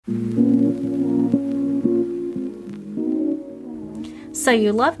So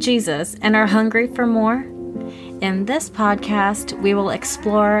you love Jesus and are hungry for more? In this podcast, we will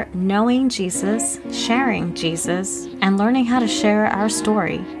explore knowing Jesus, sharing Jesus, and learning how to share our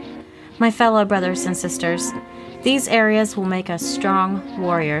story. My fellow brothers and sisters, these areas will make us strong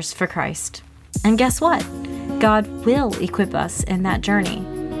warriors for Christ. And guess what? God will equip us in that journey.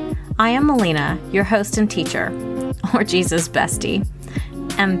 I am Melina, your host and teacher, or Jesus bestie,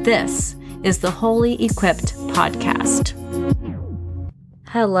 and this is the Holy Equipped Podcast.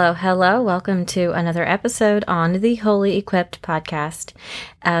 Hello. Welcome to another episode on the Holy Equipped Podcast.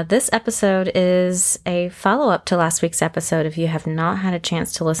 This episode is a follow-up to last week's episode. If you have not had a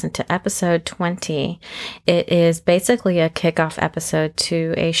chance to listen to episode 20, it is basically a kickoff episode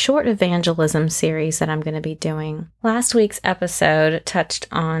to a short evangelism series that I'm going to be doing. Last week's episode touched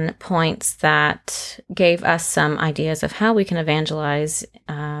on points that gave us some ideas of how we can evangelize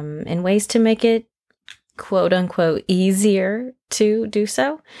in ways to make it quote unquote easier to do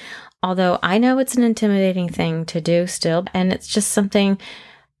so. Although I know it's an intimidating thing to do still, and it's just something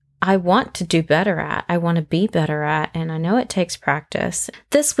I want to do better at. I want to be better at, and I know it takes practice.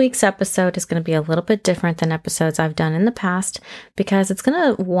 This week's episode is going to be a little bit different than episodes I've done in the past because it's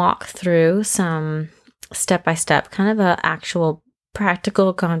going to walk through some step-by-step kind of a actual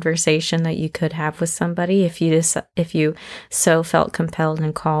practical conversation that you could have with somebody if you so felt compelled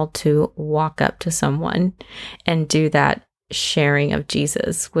and called to walk up to someone and do that sharing of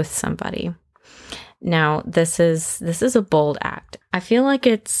Jesus with somebody. Now, this is a bold act. I feel like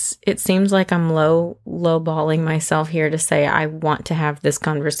it seems like I'm lowballing myself here to say I want to have this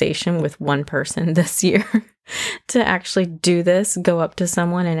conversation with one person this year to actually do this, go up to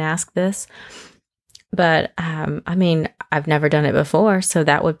someone and ask this. But, I've never done it before, so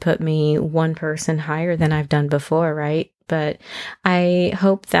that would put me one person higher than I've done before, right? But I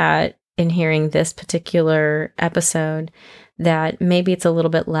hope that in hearing this particular episode, that maybe it's a little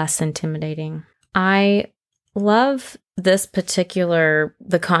bit less intimidating. I love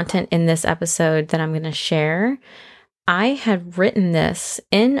the content in this episode that I'm going to share. I had written this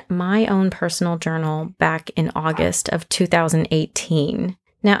in my own personal journal back in August of 2018.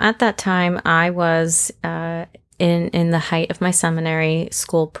 Now, at that time, I was in the height of my seminary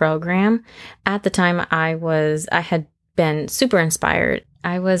school program. At the time, I had been super inspired.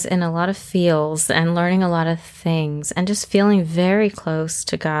 I was in a lot of fields and learning a lot of things and just feeling very close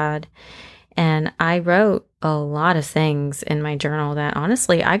to God. And I wrote a lot of things in my journal that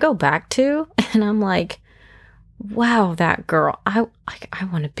honestly I go back to and I'm like, wow, that girl, I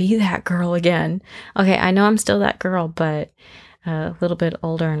want to be that girl again. Okay, I know I'm still that girl, but a little bit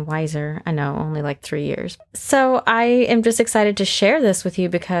older and wiser. I know, only like 3 years. So I am just excited to share this with you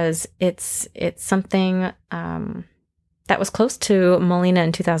because it's something that was close to Melina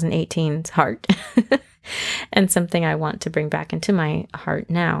in 2018's heart and something I want to bring back into my heart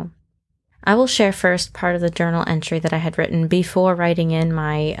now. I will share first part of the journal entry that I had written before writing in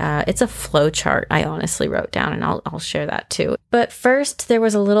my, it's a flow chart I honestly wrote down, and I'll share that too. But first, there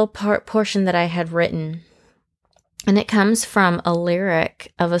was a little portion that I had written. And it comes from a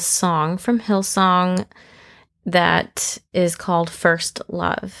lyric of a song from Hillsong that is called First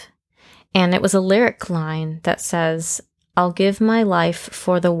Love. And it was a lyric line that says, "I'll give my life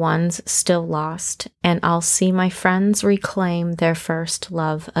for the ones still lost, and I'll see my friends reclaim their first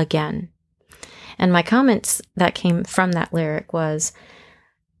love again." And my comments that came from that lyric was,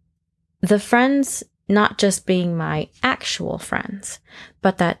 the friends not just being my actual friends,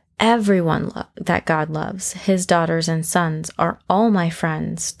 but that everyone that God loves, his daughters and sons, are all my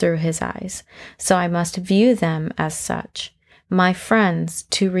friends through his eyes. So I must view them as such, my friends,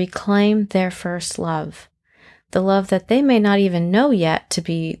 to reclaim their first love, the love that they may not even know yet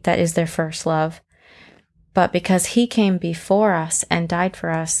that is their first love. But because he came before us and died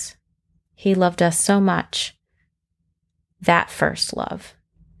for us, he loved us so much, that first love.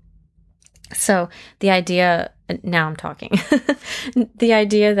 So the idea, now I'm talking, the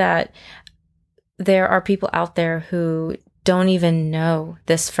idea that there are people out there who don't even know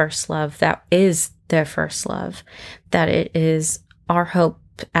this first love, that is their first love, that it is our hope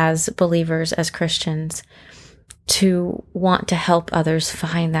as believers, as Christians, to want to help others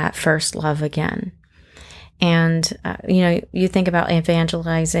find that first love again. And, you think about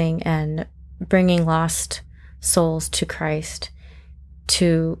evangelizing and bringing lost souls to Christ,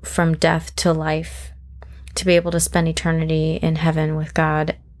 from death to life, to be able to spend eternity in heaven with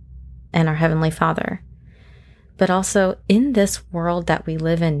God and our Heavenly Father. But also in this world that we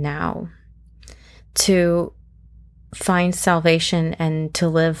live in now, to find salvation and to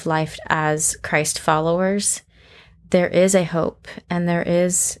live life as Christ followers, there is a hope and there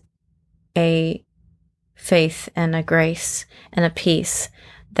is a faith and a grace and a peace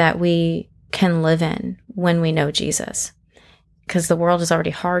that we can live in when we know Jesus. Because the world is already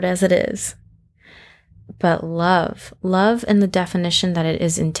hard as it is. But love in the definition that it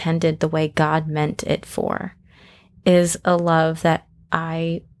is intended the way God meant it for, is a love that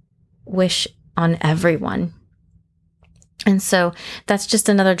I wish on everyone. And so that's just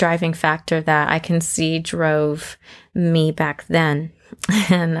another driving factor that I can see drove me back then.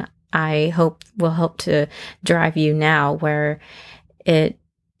 And I hope will help to drive you now, where it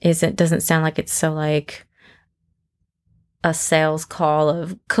doesn't sound like it's so like a sales call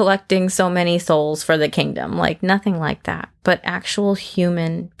of collecting so many souls for the kingdom, like nothing like that, but actual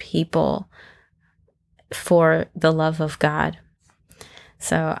human people for the love of God.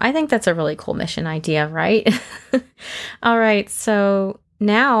 So I think that's a really cool mission idea, right? All right, so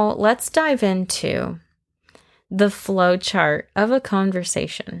now let's dive into the flow chart of a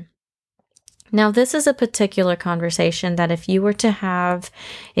conversation. Now, this is a particular conversation that if you were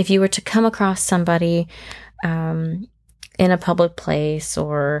to come across somebody in a public place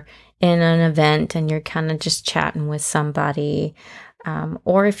or in an event and you're kind of just chatting with somebody,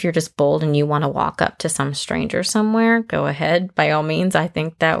 or if you're just bold and you want to walk up to some stranger somewhere, go ahead, by all means. I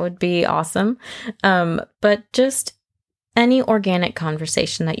think that would be awesome. But just any organic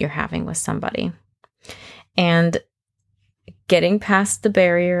conversation that you're having with somebody and getting past the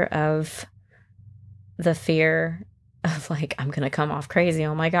barrier of the fear of like, I'm going to come off crazy.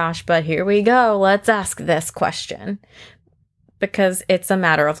 Oh my gosh, but here we go. Let's ask this question because it's a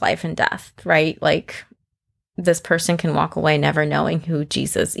matter of life and death, right? Like this person can walk away never knowing who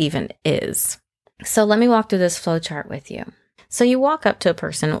Jesus even is. So let me walk through this flow chart with you. So you walk up to a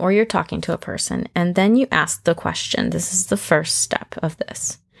person or you're talking to a person and then you ask the question. This is the first step of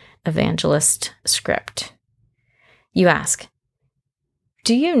this evangelist script. You ask,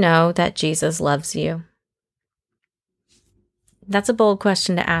 do you know that Jesus loves you? That's a bold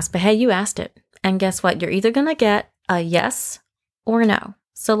question to ask, but hey, you asked it. And guess what? You're either going to get a yes or no.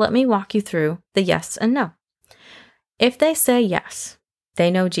 So let me walk you through the yes and no. If they say yes,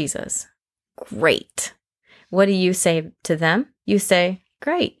 they know Jesus. Great. What do you say to them? You say,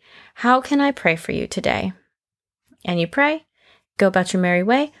 great. How can I pray for you today? And you pray, go about your merry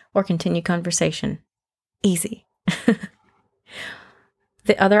way, or continue conversation. Easy.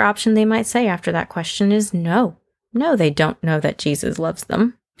 The other option they might say after that question is no. No, they don't know that Jesus loves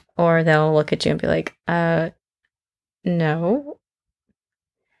them. Or they'll look at you and be like, no.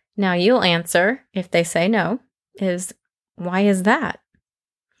 Now you'll answer, if they say no, is why is that?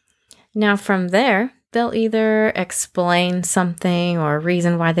 Now from there, they'll either explain something or a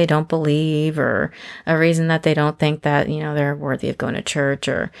reason why they don't believe or a reason that they don't think that, they're worthy of going to church.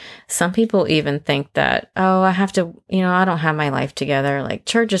 Or some people even think that, I have to, I don't have my life together. Like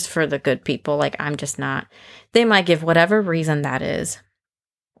church is for the good people. Like I'm just not. They might give whatever reason that is.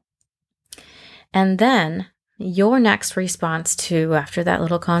 And then your next response to after that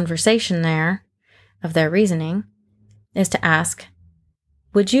little conversation there of their reasoning is to ask,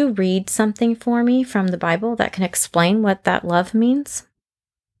 would you read something for me from the Bible that can explain what that love means?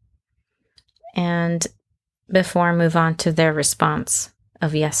 And before I move on to their response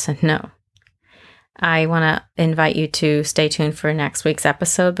of yes and no, I want to invite you to stay tuned for next week's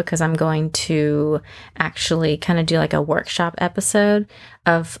episode because I'm going to actually kind of do like a workshop episode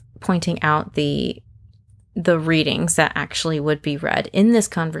of pointing out the readings that actually would be read in this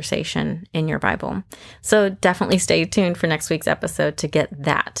conversation in your Bible. So definitely stay tuned for next week's episode to get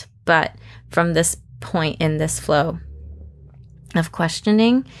that. But from this point in this flow of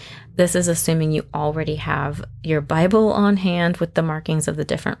questioning, this is assuming you already have your Bible on hand with the markings of the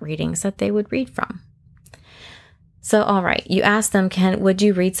different readings that they would read from. So, all right, you ask them, would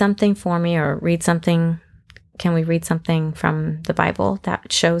you read something for me or can we read something from the Bible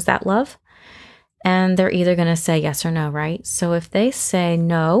that shows that love? And they're either going to say yes or no, right? So if they say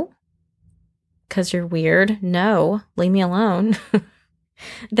no, because you're weird, no, leave me alone,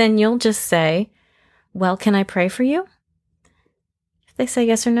 then you'll just say, well, can I pray for you? If they say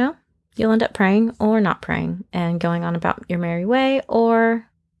yes or no, you'll end up praying or not praying and going on about your merry way or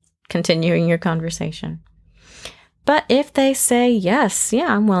continuing your conversation. But if they say yes,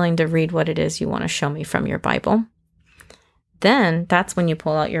 I'm willing to read what it is you want to show me from your Bible, then that's when you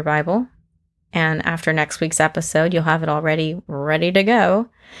pull out your Bible. And after next week's episode, you'll have it already ready to go.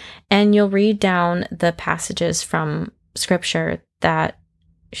 And you'll read down the passages from Scripture that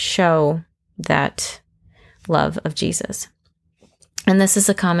show that love of Jesus. And this is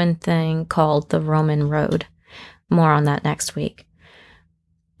a common thing called the Roman Road. More on that next week.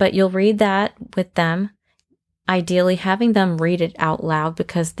 But you'll read that with them. Ideally, having them read it out loud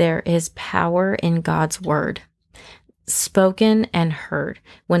because there is power in God's word, spoken and heard.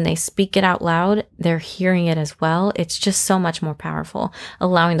 When they speak it out loud, they're hearing it as well. It's just so much more powerful,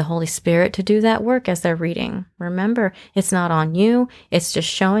 allowing the Holy Spirit to do that work as they're reading. Remember, it's not on you. It's just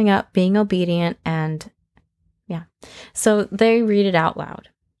showing up, being obedient, and yeah. So they read it out loud.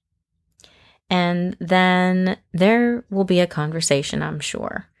 And then there will be a conversation, I'm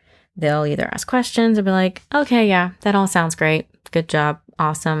sure. They'll either ask questions or be like, okay, yeah, that all sounds great. Good job.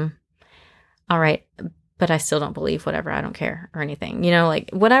 Awesome. All right. But I still don't believe whatever. I don't care or anything, like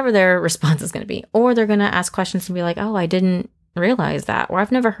whatever their response is going to be. Or they're going to ask questions and be like, oh, I didn't realize that. Or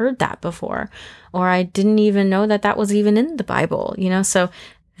I've never heard that before. Or I didn't even know that that was even in the Bible, So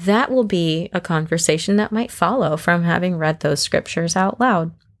that will be a conversation that might follow from having read those scriptures out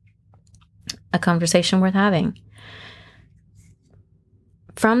loud. A conversation worth having.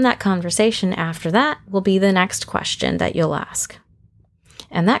 From that conversation after that will be the next question that you'll ask.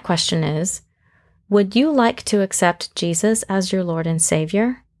 And that question is, would you like to accept Jesus as your Lord and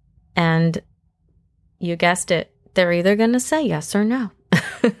Savior? And you guessed it, they're either going to say yes or no.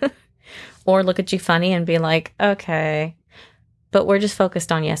 Or look at you funny and be like, okay, but we're just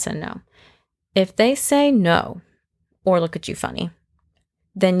focused on yes and no. If they say no, or look at you funny,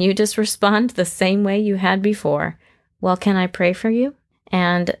 then you just respond the same way you had before. Well, can I pray for you?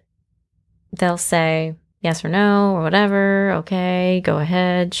 And they'll say yes or no or whatever. Okay, go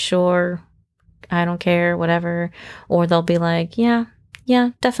ahead. Sure. I don't care, whatever. Or they'll be like, yeah,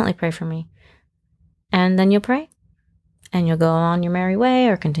 definitely pray for me. And then you'll pray and you'll go on your merry way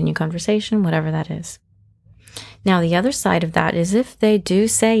or continue conversation, whatever that is. Now, the other side of that is if they do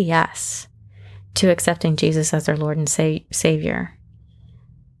say yes to accepting Jesus as their Lord and Savior,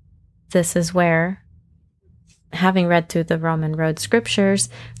 this is where, having read through the Roman Road scriptures,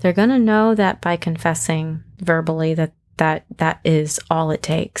 they're going to know that by confessing verbally that is all it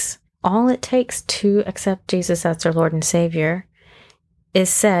takes. All it takes to accept Jesus as their Lord and Savior is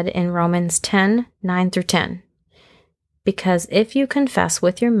said in Romans 10:9-10. Because if you confess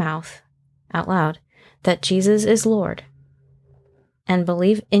with your mouth out loud that Jesus is Lord and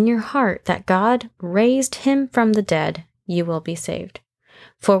believe in your heart that God raised him from the dead, you will be saved.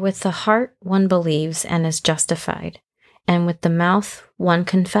 For with the heart one believes and is justified, and with the mouth one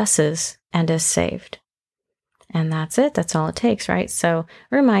confesses and is saved. And that's it. That's all it takes, right? So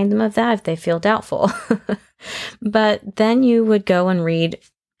remind them of that if they feel doubtful. But then you would go and read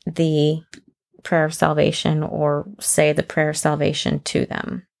the prayer of salvation or say the prayer of salvation to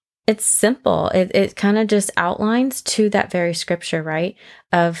them. It's simple. It kind of just outlines to that very scripture, right?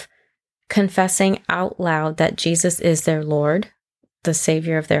 Of confessing out loud that Jesus is their Lord, the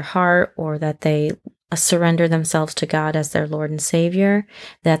Savior of their heart, or that they surrender themselves to God as their Lord and Savior,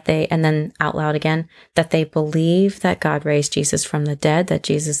 and then out loud again, that they believe that God raised Jesus from the dead, that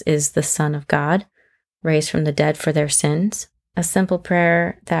Jesus is the Son of God, raised from the dead for their sins. A simple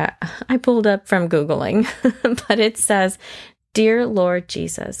prayer that I pulled up from Googling, but it says, Dear Lord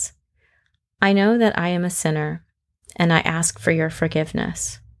Jesus, I know that I am a sinner, and I ask for your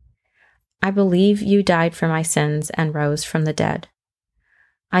forgiveness. I believe you died for my sins and rose from the dead.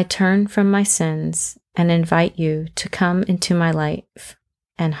 I turn from my sins and invite you to come into my life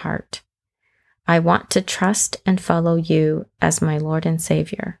and heart. I want to trust and follow you as my Lord and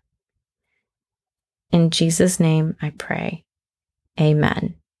Savior. In Jesus' name I pray.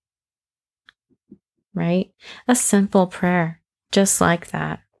 Amen. Right? A simple prayer, just like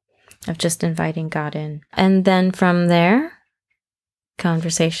that, of just inviting God in. And then from there,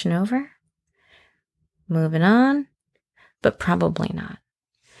 conversation over, moving on, but probably not.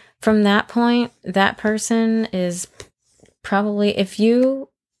 From that point, that person is probably, if you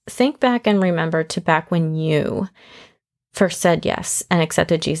think back and remember to back when you first said yes and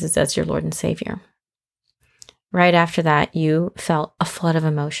accepted Jesus as your Lord and Savior. Right after that, you felt a flood of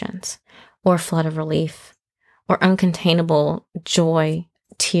emotions or flood of relief or uncontainable joy,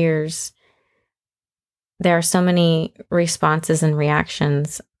 tears. There are so many responses and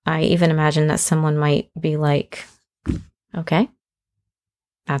reactions. I even imagine that someone might be like, okay,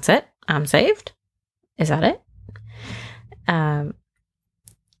 that's it. I'm saved. Is that it?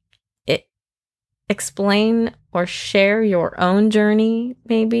 Explain or share your own journey,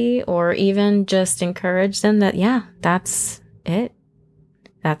 maybe, or even just encourage them that, yeah, that's it.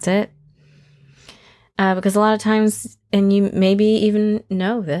 That's it. Because a lot of times, and you maybe even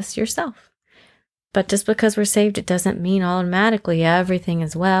know this yourself, but just because we're saved, it doesn't mean automatically everything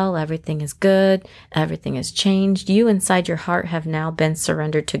is well, everything is good, everything is changed. You inside your heart have now been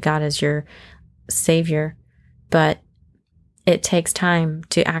surrendered to God as your Savior, but it takes time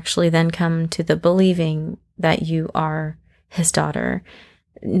to actually then come to the believing that you are his daughter,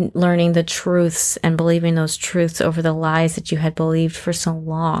 learning the truths and believing those truths over the lies that you had believed for so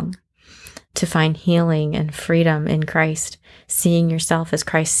long, to find healing and freedom in Christ, seeing yourself as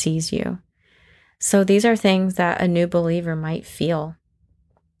Christ sees you. So these are things that a new believer might feel,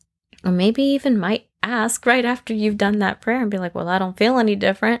 or maybe even might ask right after you've done that prayer and be like, well, I don't feel any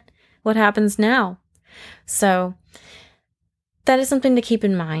different. What happens now? So that is something to keep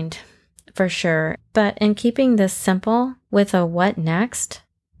in mind for sure. But in keeping this simple with a what next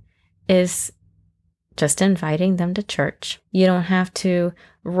is just inviting them to church. You don't have to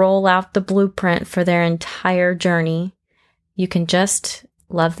roll out the blueprint for their entire journey. You can just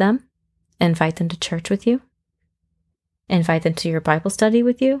love them, invite them to church with you, invite them to your Bible study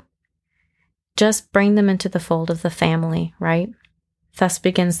with you. Just bring them into the fold of the family, right? Thus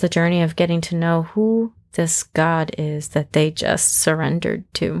begins the journey of getting to know who this God is that they just surrendered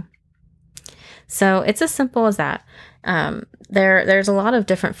to. So it's as simple as that. There's a lot of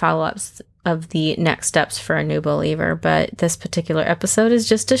different follow-ups of the next steps for a new believer, but this particular episode is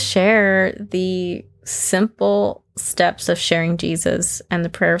just to share the simple steps of sharing Jesus and the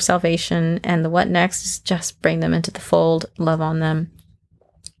prayer of salvation, and the what next is just bring them into the fold, love on them,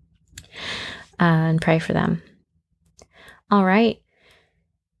 and pray for them. All right.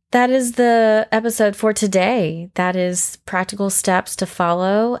 That is the episode for today. That is practical steps to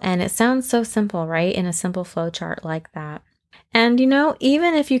follow. And it sounds so simple, right? In a simple flowchart like that. And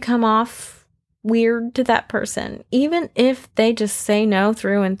even if you come off weird to that person, even if they just say no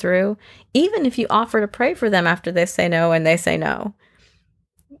through and through, even if you offer to pray for them after they say no and they say no,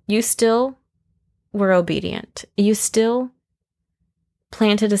 you still were obedient. You still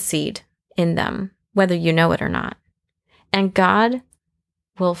planted a seed in them, whether you know it or not. And God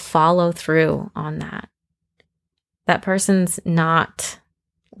will follow through on that. That person's not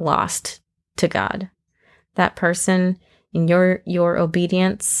lost to God. That person, in your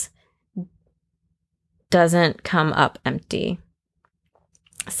obedience, doesn't come up empty.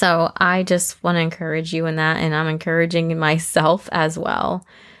 So I just want to encourage you in that, and I'm encouraging myself as well.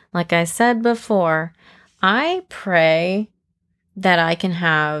 Like I said before, I pray that I can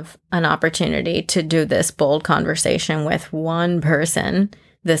have an opportunity to do this bold conversation with one person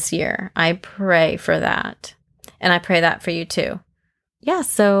this year. I pray for that. And I pray that for you too. Yeah,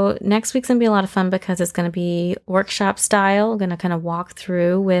 so next week's going to be a lot of fun because it's going to be workshop style. I'm going to kind of walk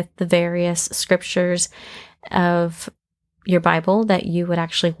through with the various scriptures of your Bible that you would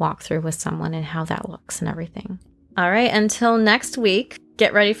actually walk through with someone and how that looks and everything. All right, until next week,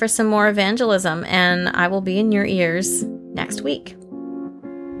 get ready for some more evangelism, and I will be in your ears next week.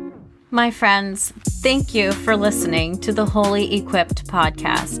 My friends, thank you for listening to the Holy Equipped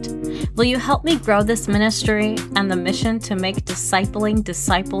podcast. Will you help me grow this ministry and the mission to make discipling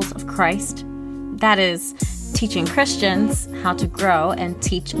disciples of Christ? That is, teaching Christians how to grow and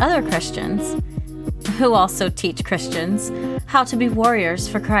teach other Christians, who also teach Christians, how to be warriors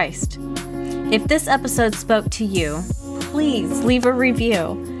for Christ. If this episode spoke to you, please leave a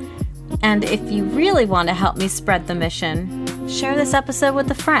review. And if you really want to help me spread the mission, share this episode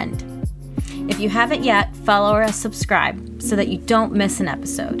with a friend. If you haven't yet, follow or subscribe so that you don't miss an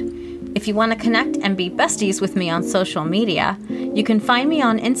episode. If you want to connect and be besties with me on social media, you can find me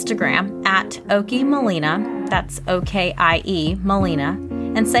on Instagram at Okie Molina, that's O-K-I-E, Molina,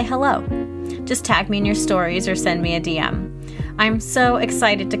 and say hello. Just tag me in your stories or send me a DM. I'm so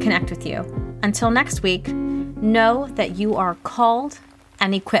excited to connect with you. Until next week, know that you are called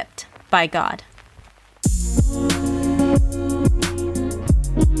and equipped by God.